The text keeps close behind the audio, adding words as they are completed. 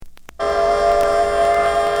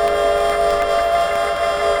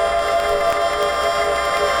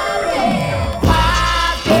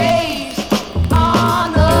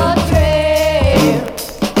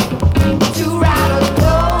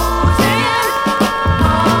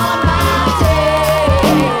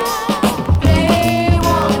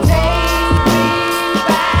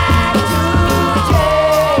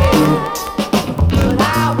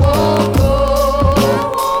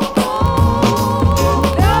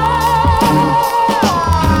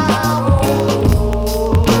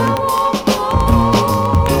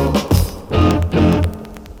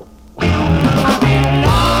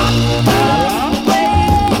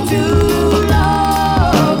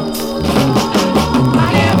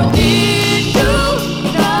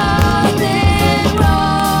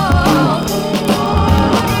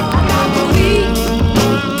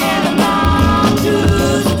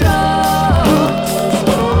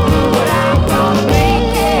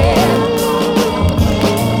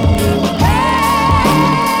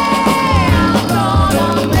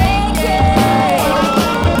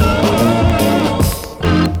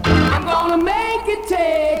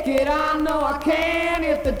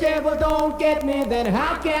devil don't get me, then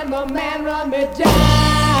how can the man run me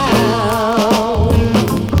down?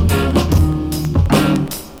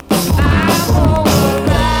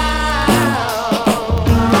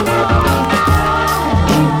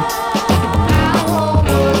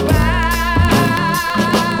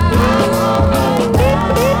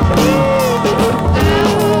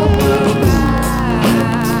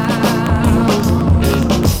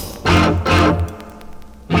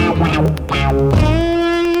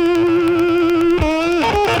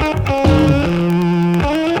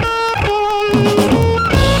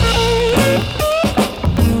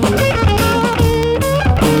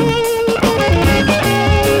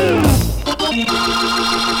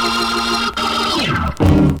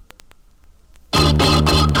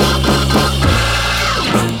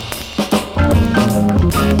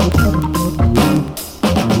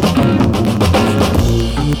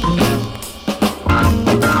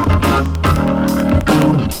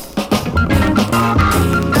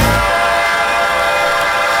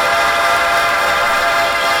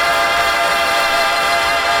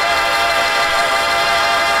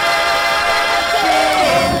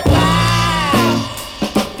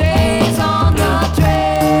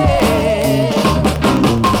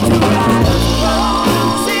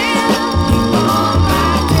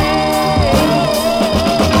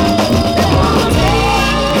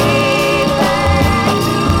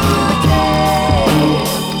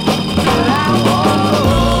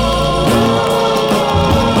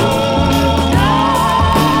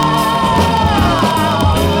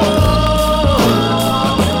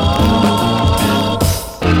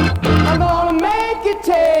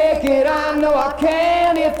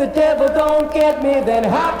 The devil don't get me, then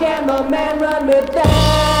how can the man run me down?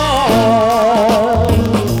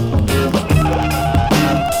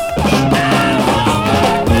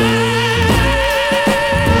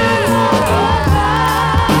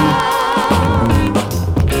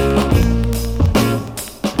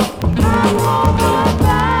 Come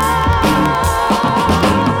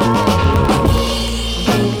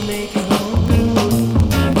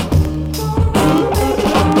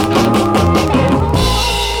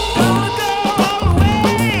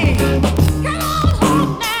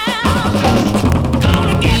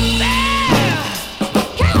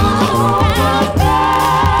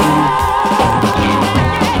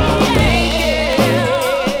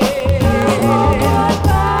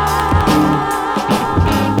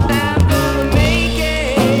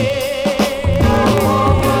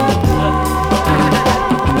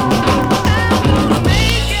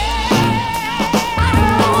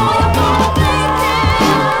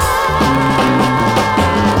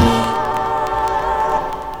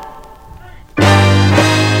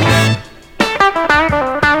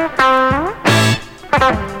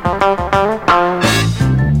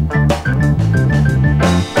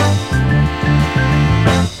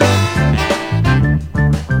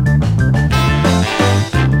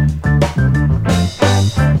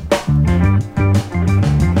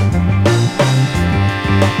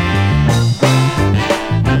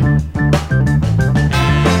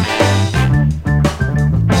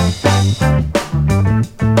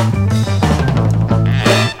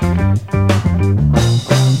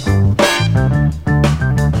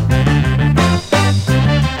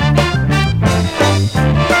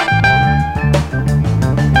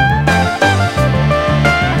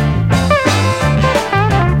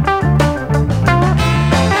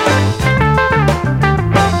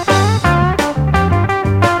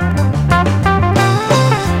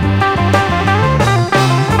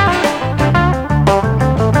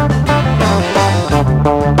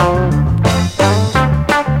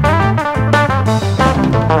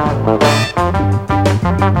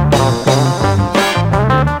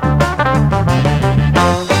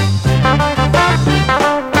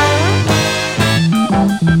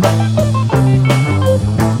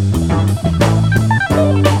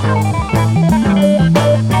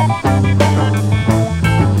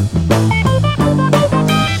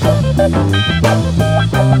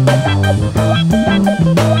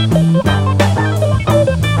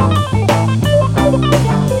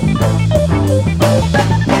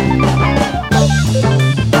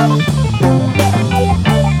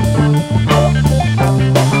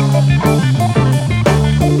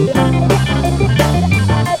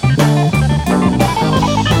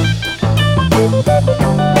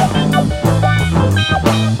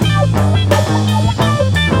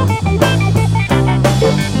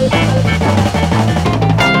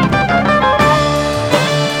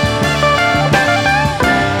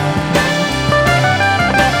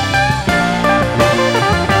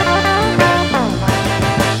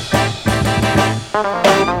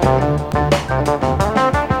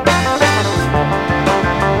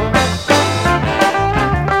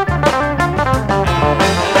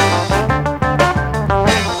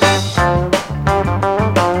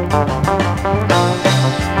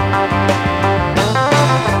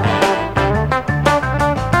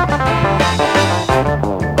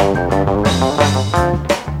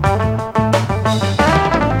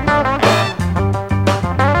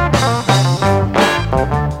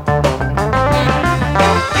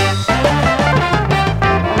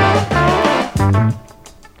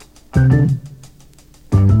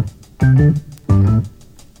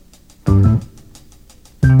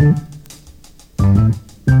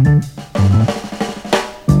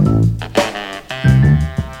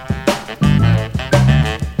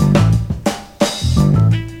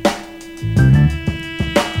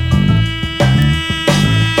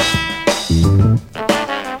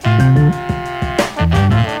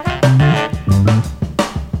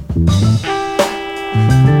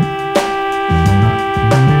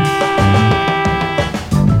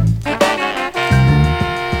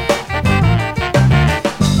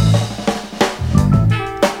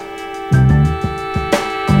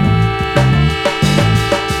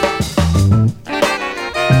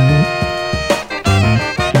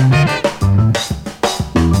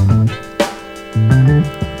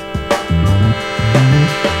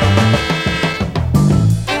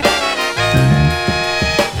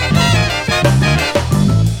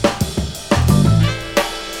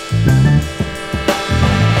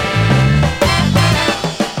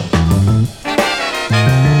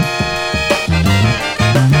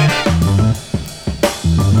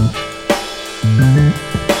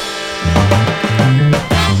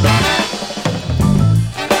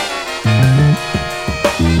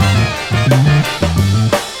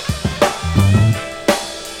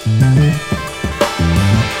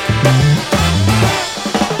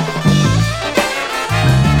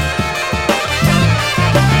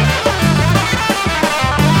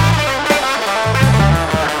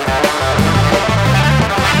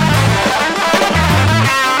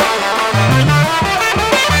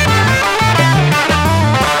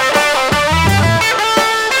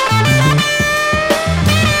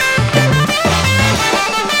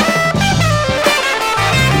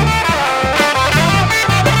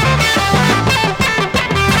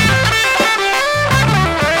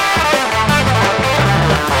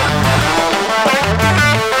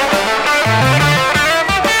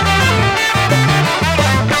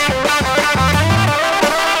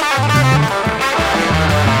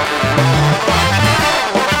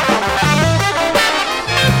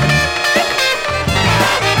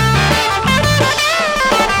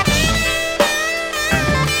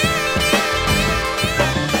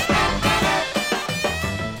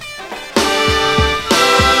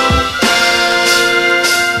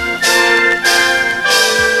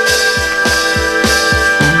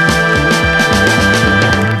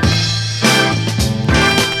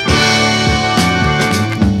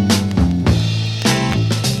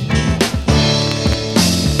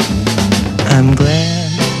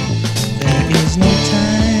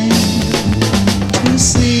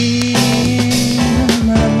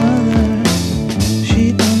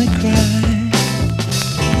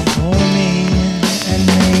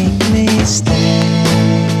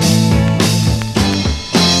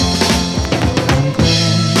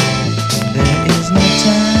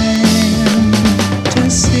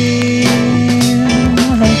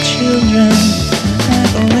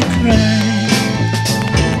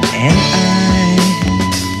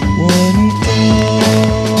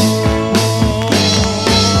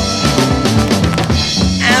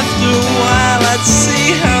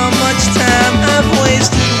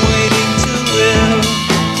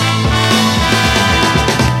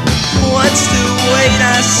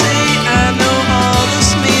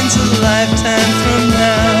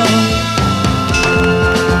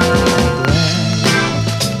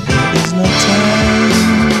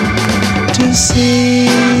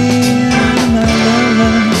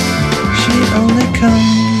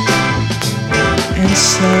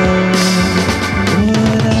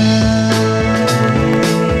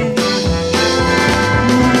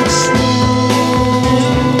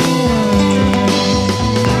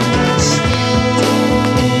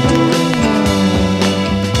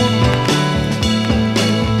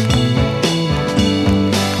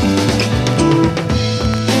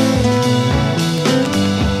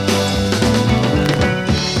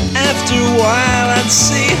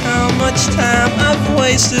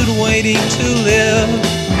stood waiting to live.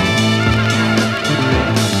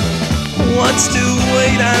 What's to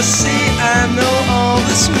wait? I see, I know all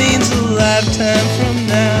this means a lifetime from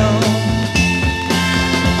now.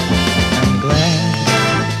 I'm glad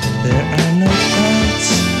there are no thoughts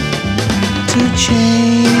to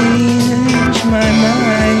change my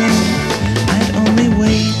mind. I'd only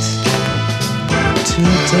wait to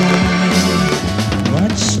die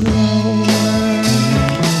much slower.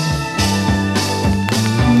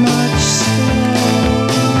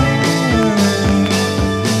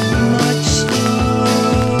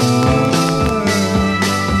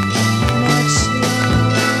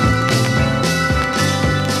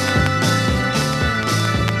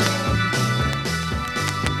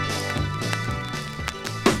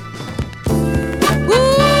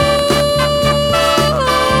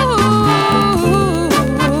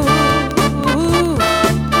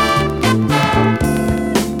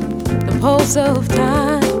 Of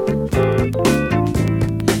time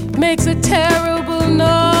makes a terrible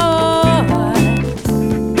noise.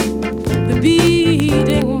 The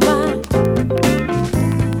beating mind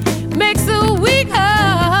makes a weak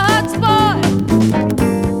heart spoil.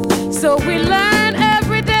 So we learn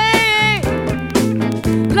every day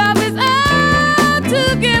love is out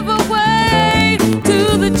to give away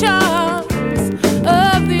to the charms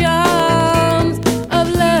of the arms of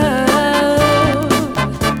love.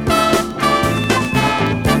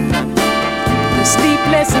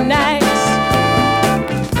 Sleepless nights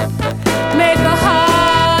make a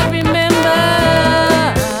heart remember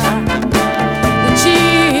the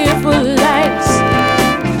cheerful lights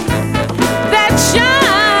that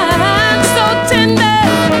shine so tender.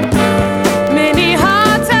 Many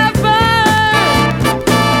hearts have burned,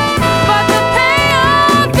 but the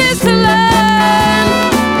payoff is to learn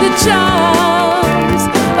the charms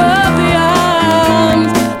of the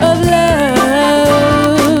arms of love.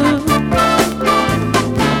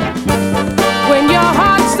 When your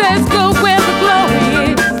heart says go where the glory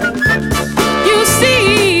is, you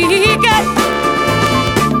seek it.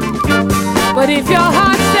 But if your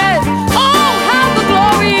heart says, oh, how the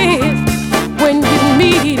glory is when you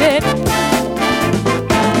meet it,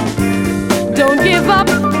 don't give up,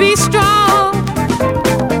 be strong.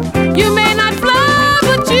 You may not fly,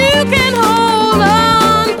 but you can hold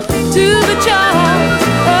on to the charms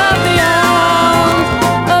of the arms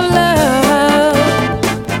of love.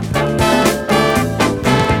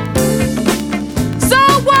 So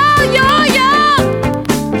while you're young,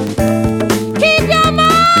 keep your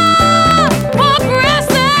mind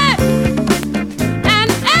progressing, and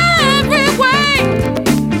every way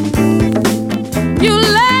you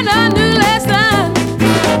learn a new lesson.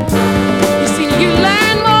 You see, you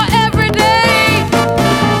learn more every day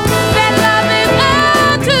that love is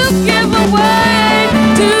all to give away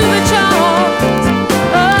to the charms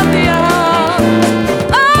of the arms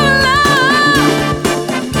of love.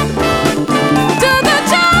 To the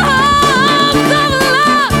charms of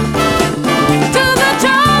love, to the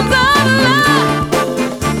charms of love,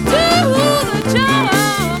 to the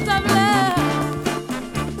charms of love,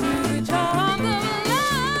 to the charms of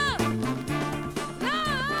love,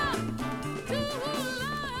 love, to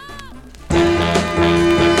love.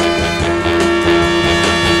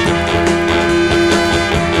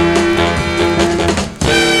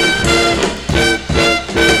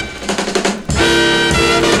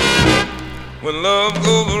 When love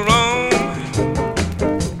goes wrong,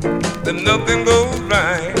 then nothing goes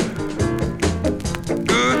right.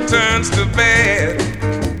 Good turns to bad,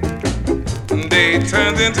 and day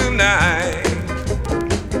turns into night.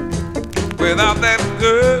 Without that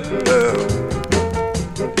girl,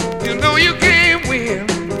 you know you can't win.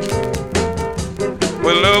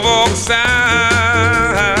 When love walks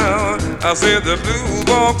out, I said the blues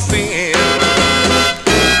walks in.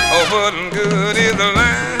 Oh, but good is the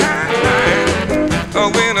line. Oh,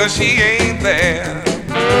 when she ain't there,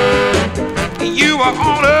 you are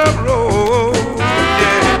on a road,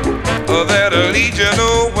 yeah, oh, that'll lead you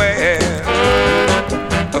nowhere.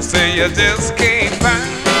 I say you just can't find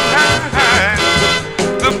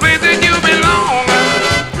the place that you belong.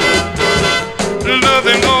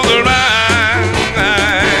 Nothing goes right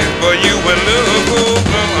for you when love goes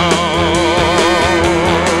wrong.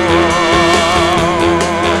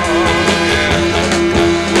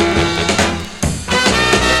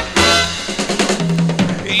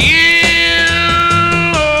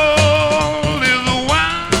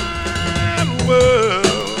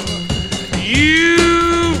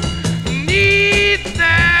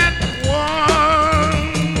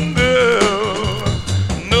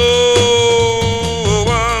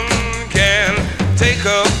 Take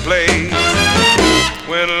a place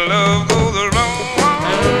when love goes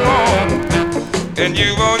wrong. and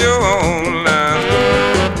you on your own line.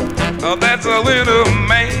 Oh, that's a little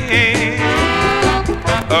man.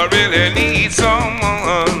 I really need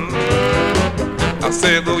someone. I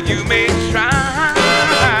said, though you may try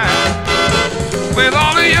with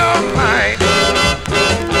all of your might,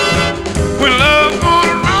 when love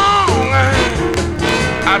goes wrong,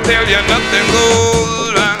 I tell you nothing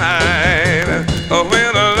goes right. Oh,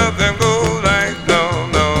 when nothing goes right, no,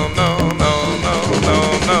 no, no, no, no, no,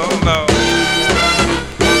 no, no.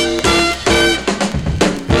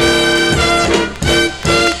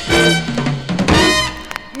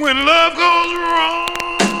 When love goes wrong.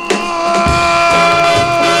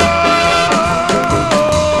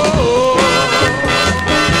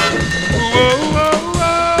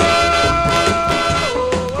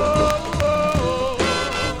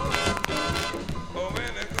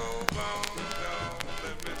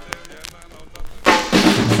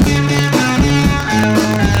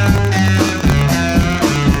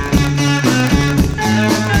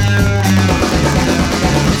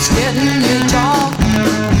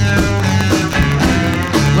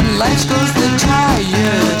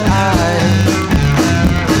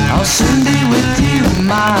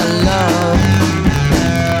 My love,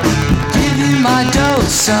 give you my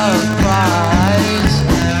dose of surprise.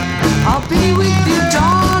 I'll be with you,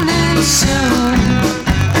 darling, soon.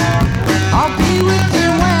 I'll be with you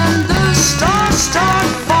when the stars start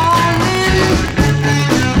falling.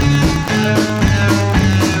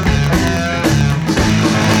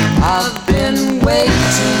 I've been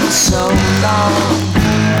waiting so long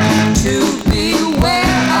to be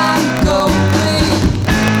where I'm going,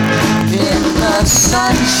 in the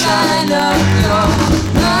sunshine of your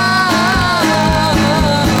love.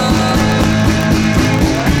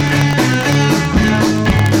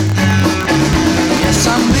 Yes,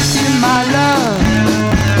 I'm with you, my love.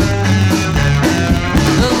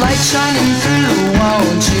 The light shining through,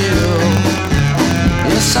 won't you?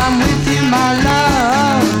 Yes, I'm with you, my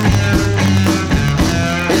love.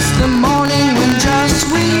 It's the morning when just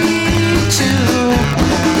we two.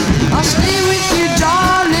 I'll stay with you,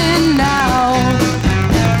 darling, now.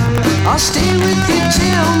 I'll stay with you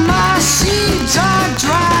till my seeds are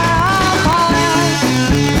dry.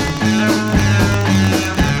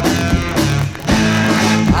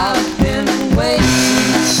 I've been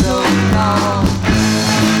waiting so long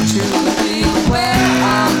to be where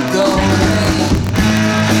I'm going,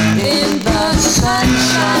 in the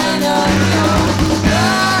sunshine of your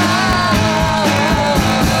love.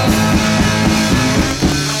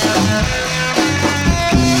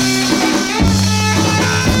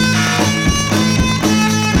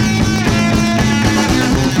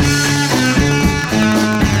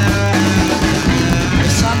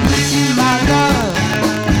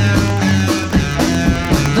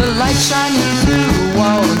 Shining through,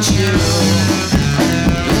 won't you?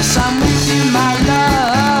 Yes, I'm with you, my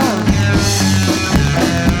love.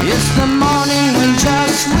 It's the morning when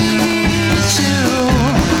just we two.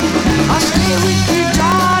 I'll stay with you,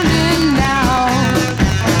 darling, now.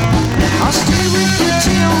 I'll stay with you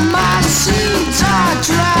till my seeds are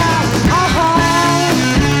dry.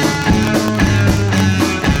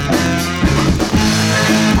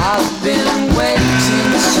 I've been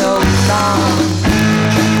waiting so long.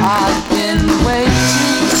 I've been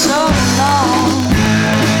waiting so long.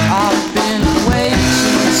 I've been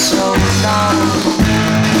waiting so long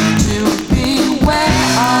to be where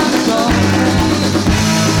I'm going,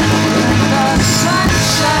 in the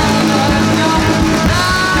sunshine of your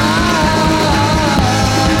love.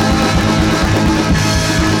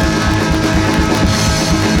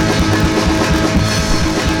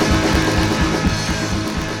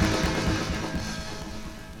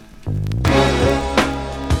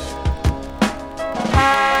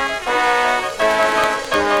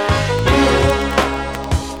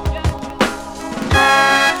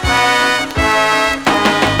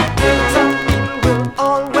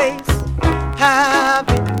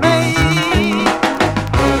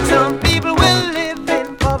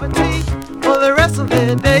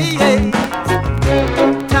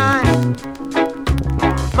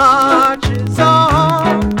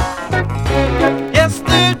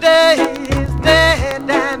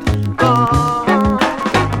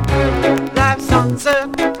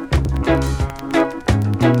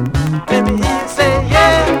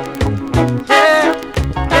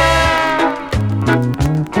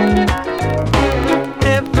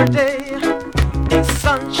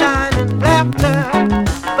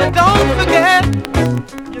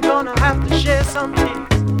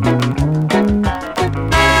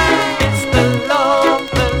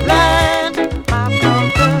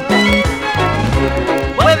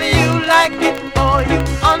 Whether you like it or you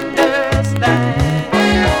understand.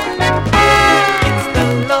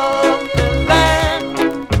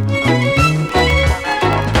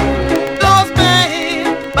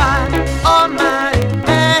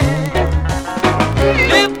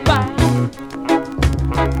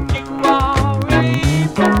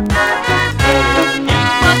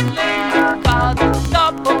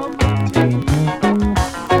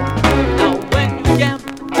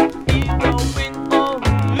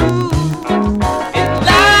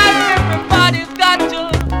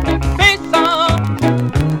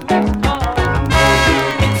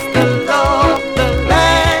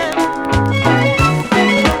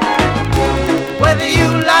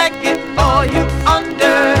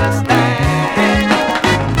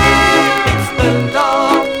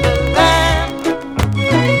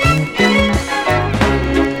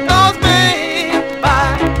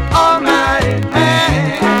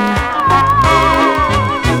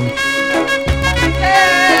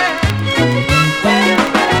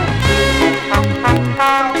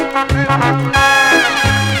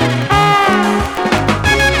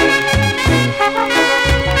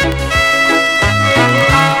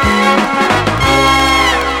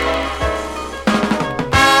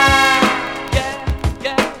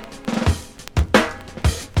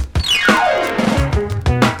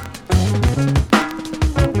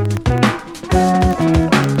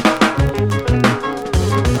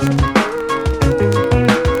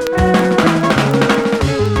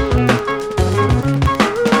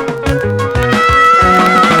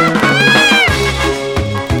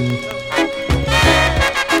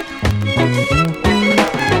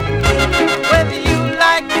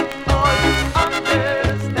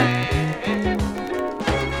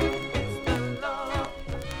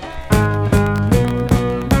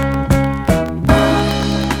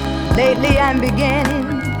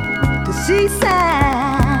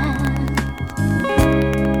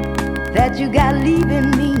 that you got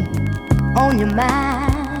leaving me on your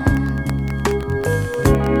mind.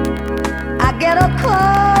 I get a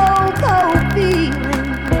cold, cold feeling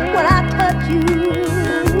when I touch you.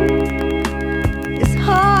 It's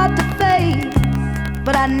hard to face,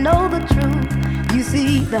 but I know the truth. You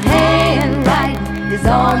see, the handwriting is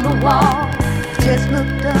on the wall. Just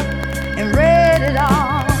looked up and read it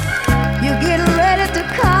all. You're getting ready to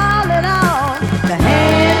call it off. The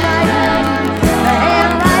handwriting is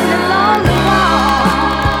on the wall.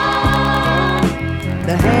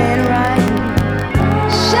 The handwriting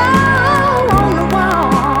show on the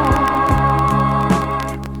wall.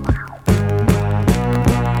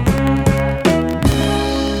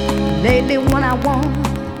 Lately when I want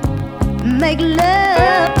to make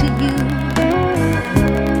love to you,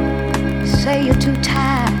 say you're too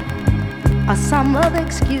tired or some other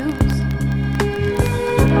excuse,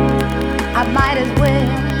 I might as well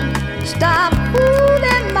stop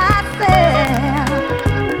fooling myself.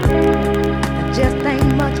 There just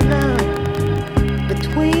ain't much love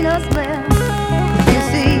between us left. You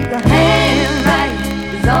see, the handwriting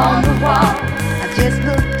is on the wall. I just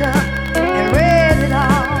looked up and read it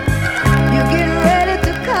all. You're getting ready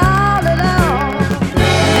to call it off.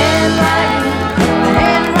 The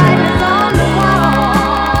handwriting is on the wall.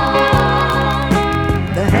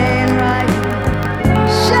 The handwriting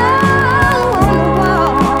show on the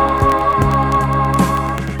wall.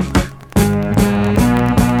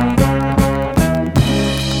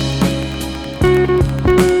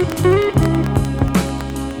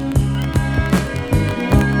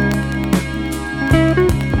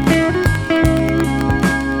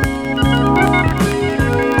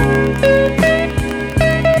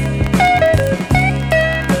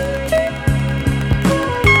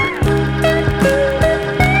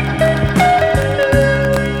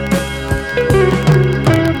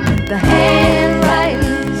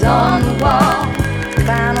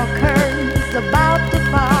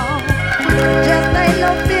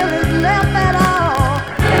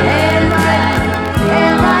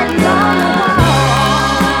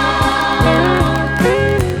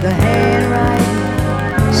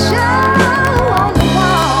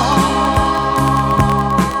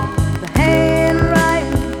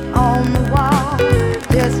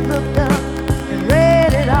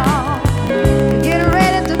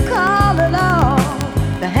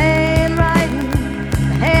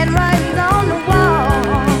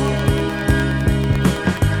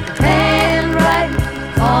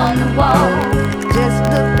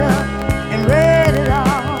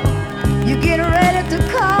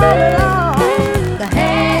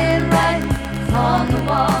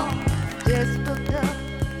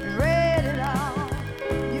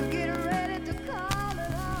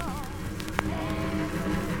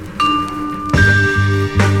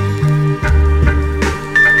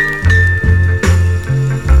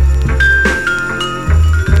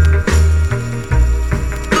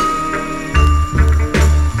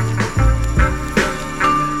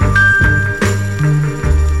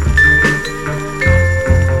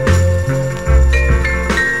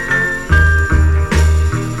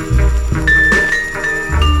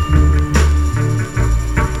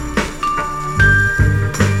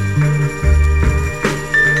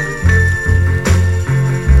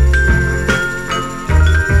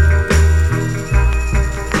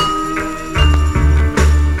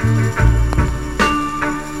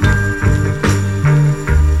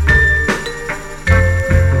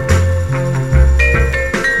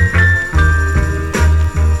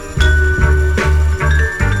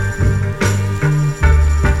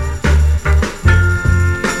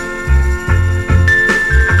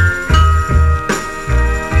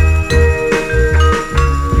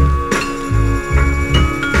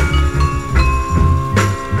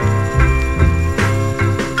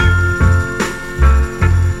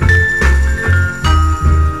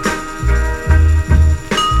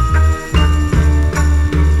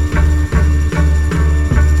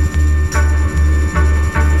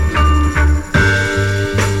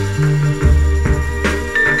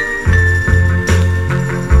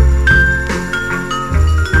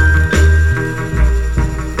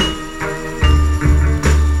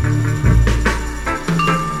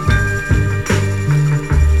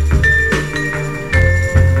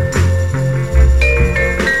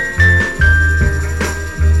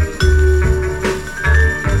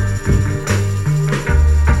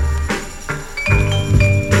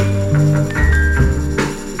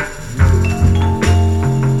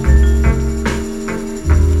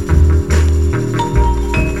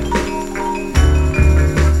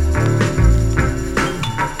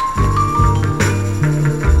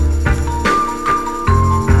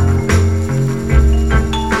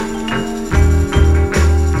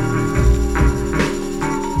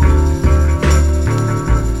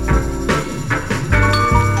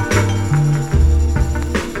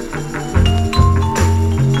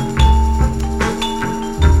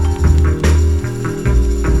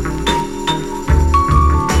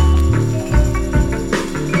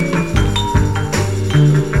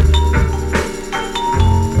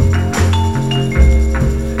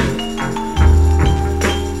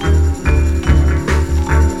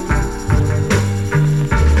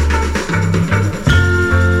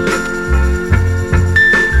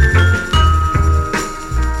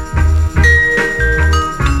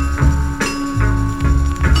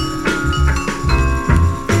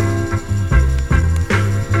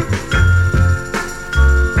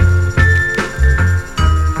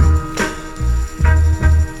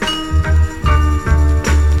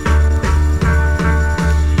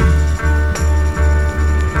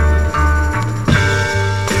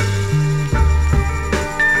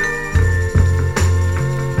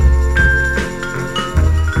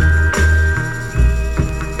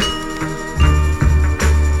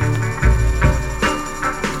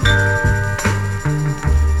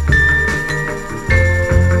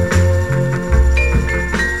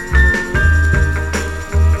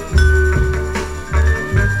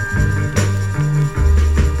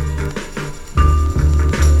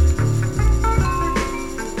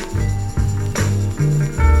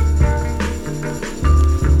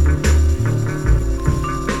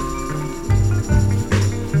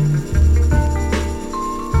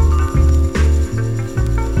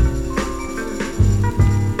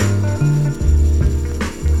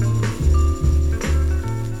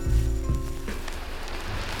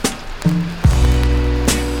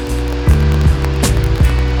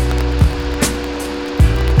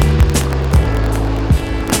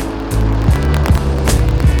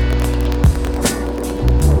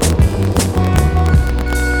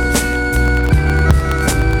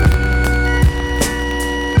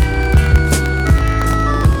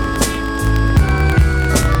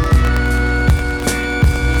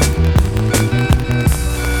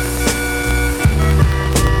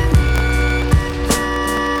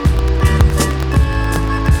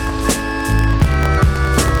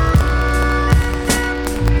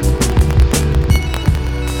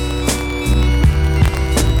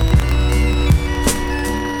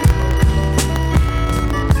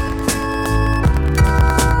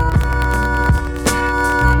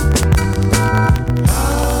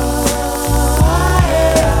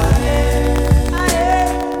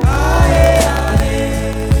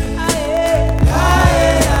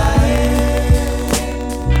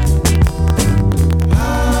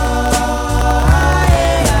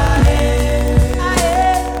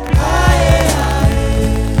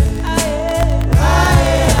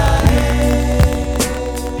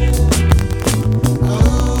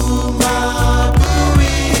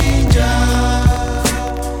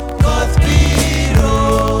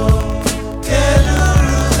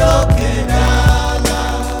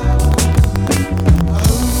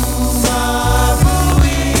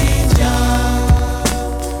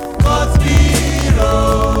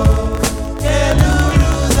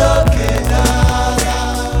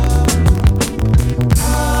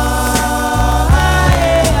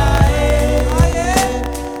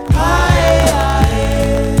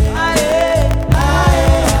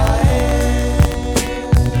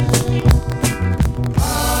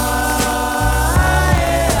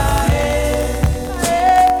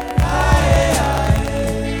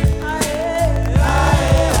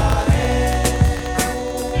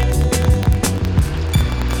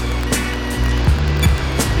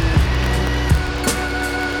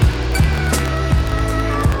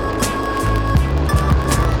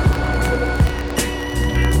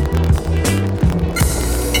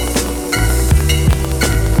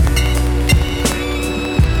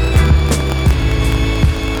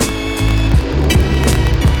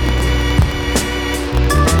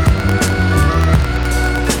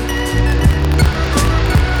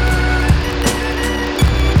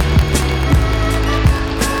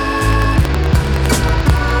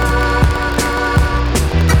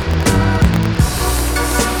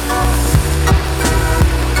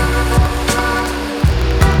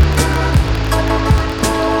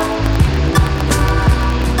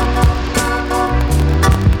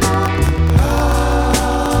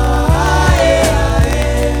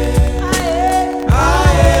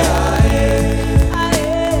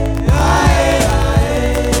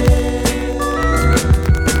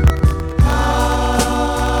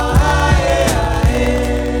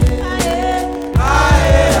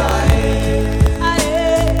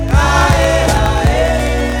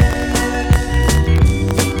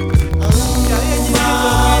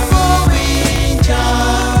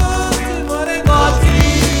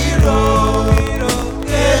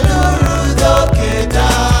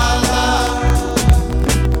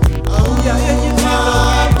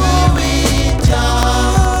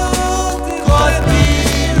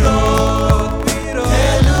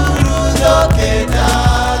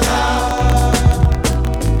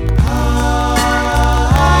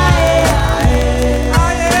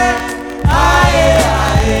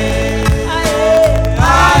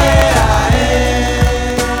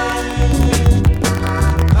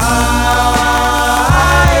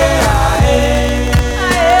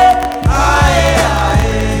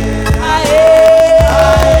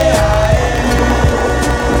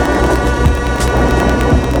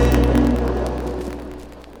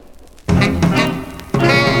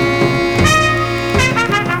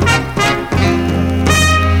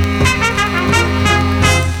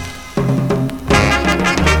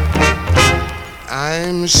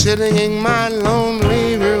 I'm sitting in my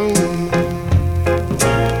lonely room.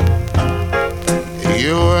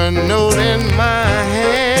 You're a note in my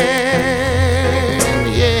hand,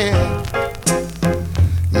 yeah.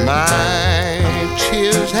 My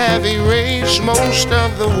tears have erased most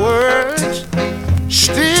of the words.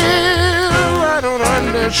 Still, I don't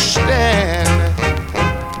understand.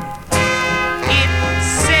 It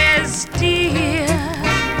says, dearest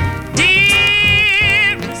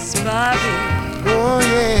Bobby, Oh,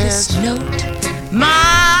 yes. this note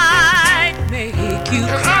might make you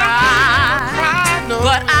cry,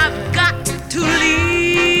 but I've got to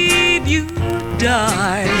leave you,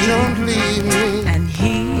 darling. Don't leave me. And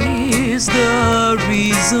here's the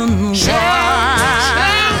reason why.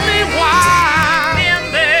 Tell me why.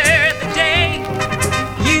 Remember the day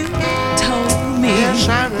you told me, Yes,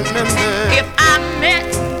 I remember. if I met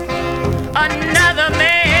another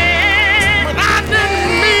man, But I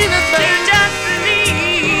didn't mean it, to baby. just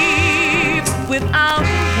leave without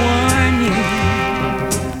warning,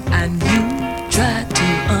 and you tried to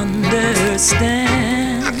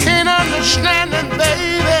understand. I can't understand it,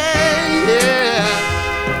 baby. Yeah.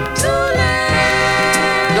 Too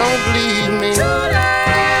late. Don't leave me. Too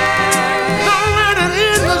late. Don't let it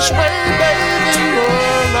end this way, baby. Oh,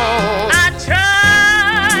 Lord. I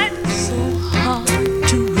tried so hard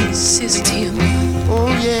to resist him, Oh,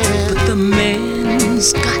 yeah. but the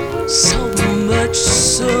man's got so much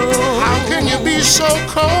soul. How can you be so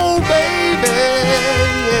cold, baby?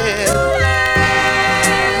 Yeah.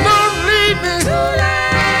 Don't leave me.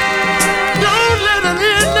 Don't let it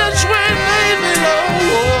end this way, baby. Oh,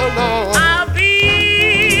 Lord. I'll be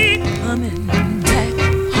coming back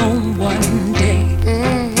home one day.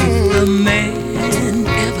 The man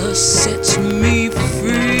ever sets me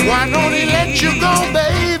free. Why don't he let you go,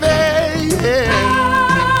 baby? Yeah.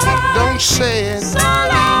 Don't say it.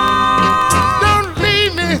 Don't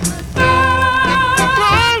leave me. Oh,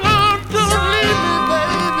 Lord, don't leave me,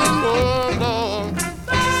 baby. Oh, Lord.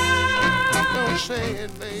 Don't say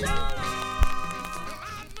it, baby.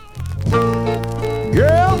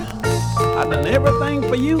 Girl, I've done everything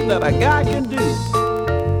for you that a guy can do.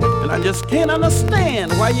 And I just can't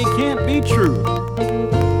understand why you can't be true.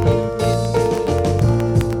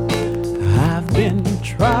 I've been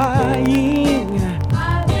trying.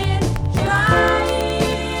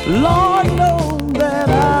 Lord knows that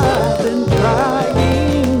I've been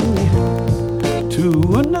trying to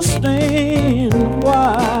understand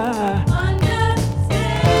why.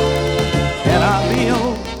 Can I be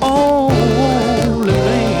your only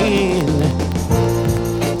man?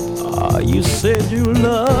 You said you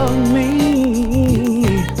love me,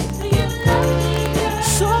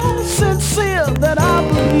 so sincere that I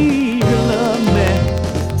believe you love me.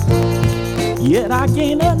 Yet I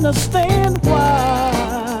can't understand why.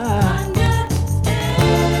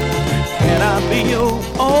 Can I be your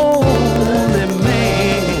only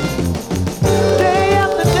man? Day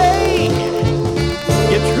after day,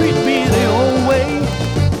 you treat me the old way,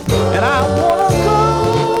 and I wanna go,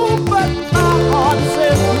 but my heart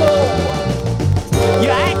says no. You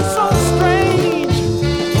act so strange,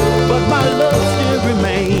 but my love still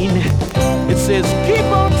remains. It says keep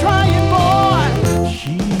on trying, boy.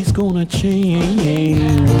 She's gonna change,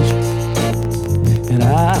 and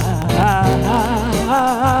I've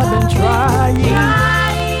been trying.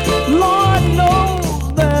 Lord knows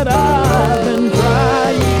that I've been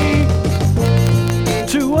trying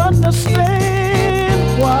to understand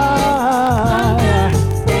why.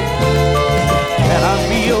 Can I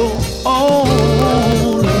be your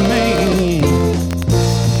only man?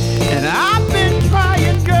 And I've been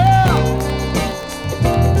trying, girl.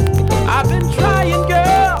 I've been trying,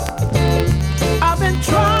 girl. I've been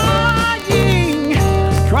trying.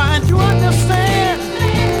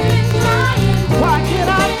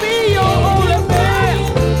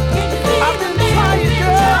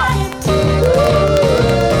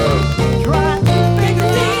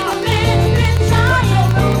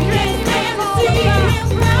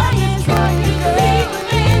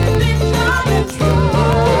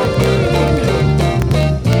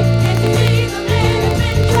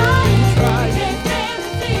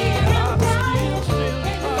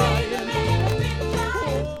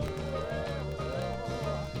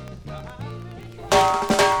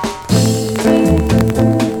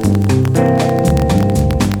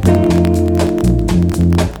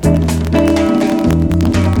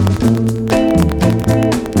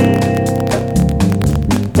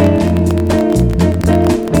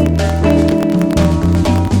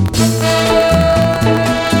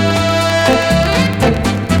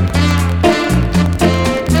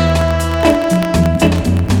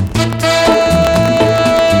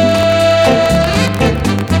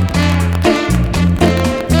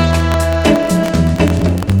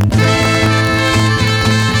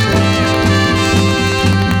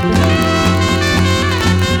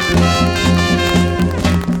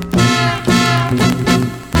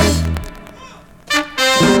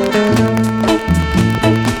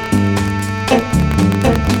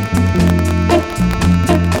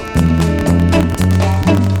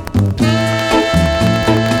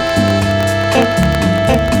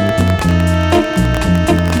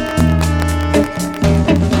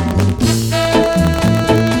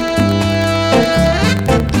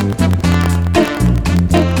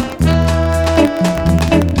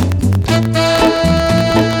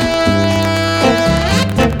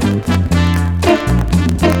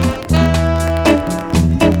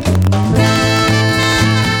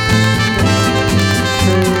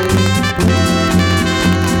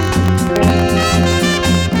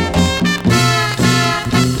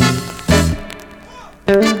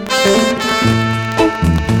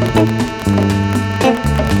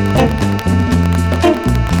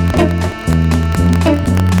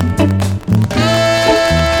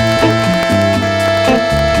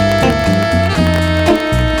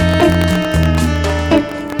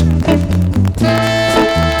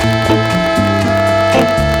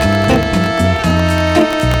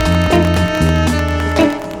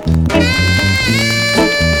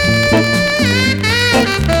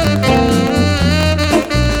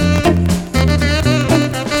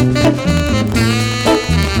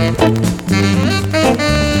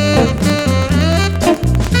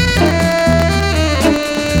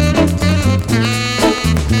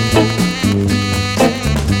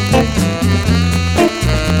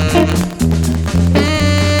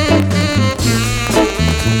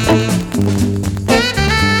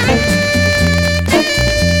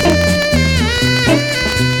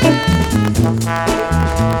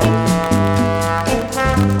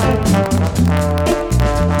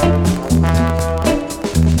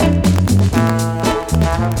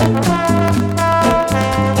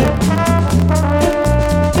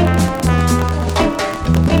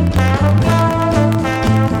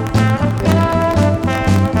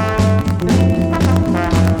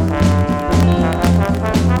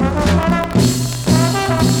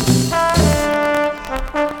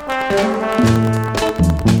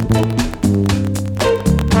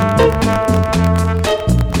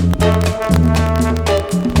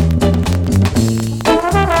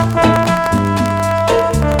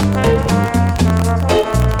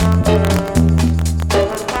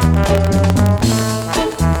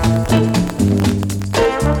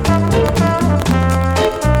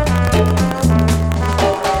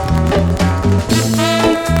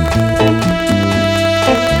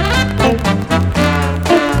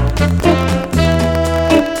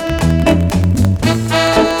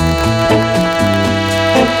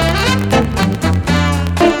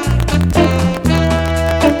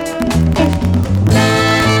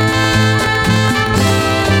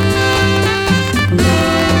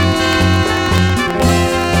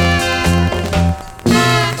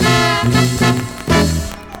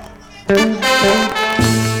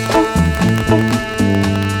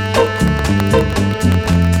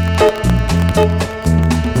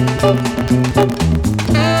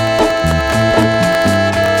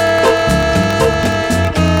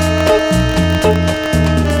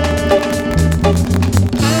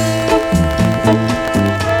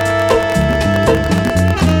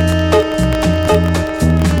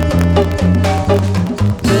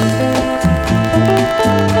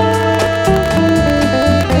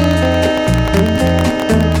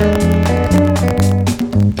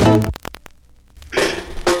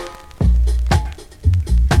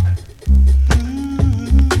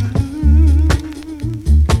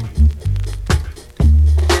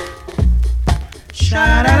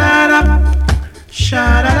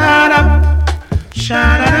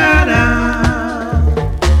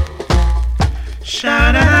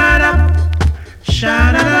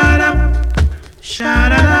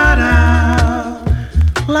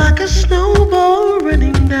 Like a snowball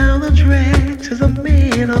running down the track to the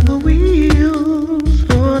man on the wheels.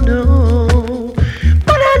 Oh no,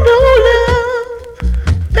 but I know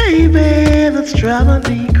love, baby, that's driving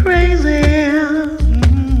me crazy.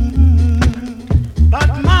 But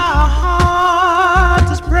my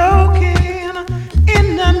heart is broken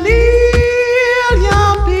in a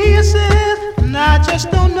million pieces, and I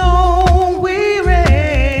just don't know where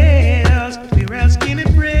else can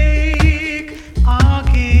it break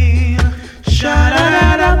again.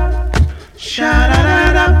 Sha-da-da-da,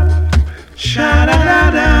 sha-da-da-da,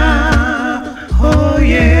 sha-da-da-da, oh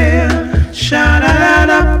yeah.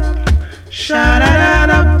 Sha-da-da-da,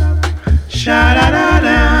 sha-da-da-da,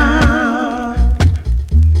 sha-da-da-da.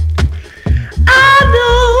 I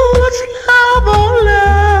know it's love, oh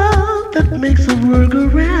love, that makes the world go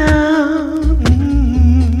round.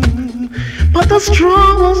 But the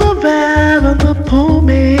strong will survive and the poor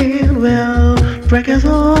man will break his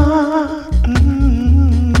heart.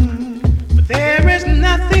 But there is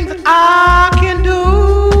nothing that I can do,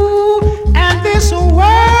 and this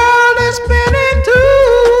world is spinning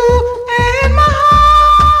too, and my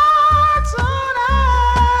heart's on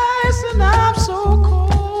ice, and I'm so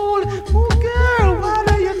cold. Oh girl, why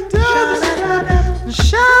do you do this?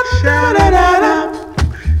 Sha-da-da-da,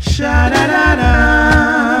 sha-da-da-da,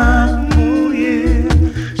 oh yeah.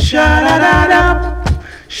 Sha-da-da-da,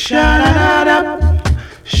 sha-da-da-da,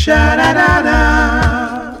 sha-da-da-da.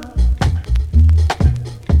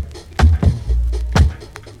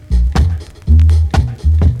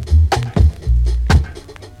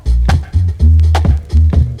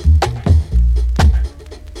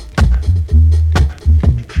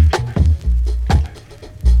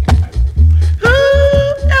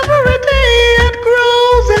 Every day it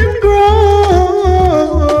grows and grows.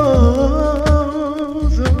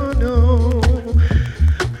 Oh no,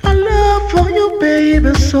 my love for you, baby,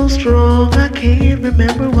 is so strong I can't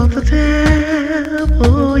remember what the time.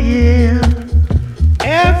 Oh yeah.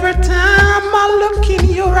 Every time I look in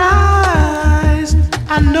your eyes,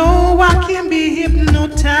 I know I can be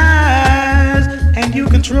hypnotized, and you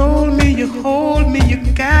control me, you hold me, you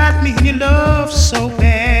guide me, and you love so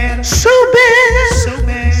bad, so bad, so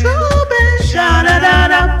bad, so bad.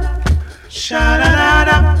 Sha-da-da-da,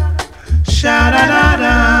 sha-da-da-da,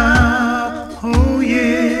 sha-da-da-da, oh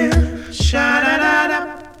yeah. Sha-da-da-da.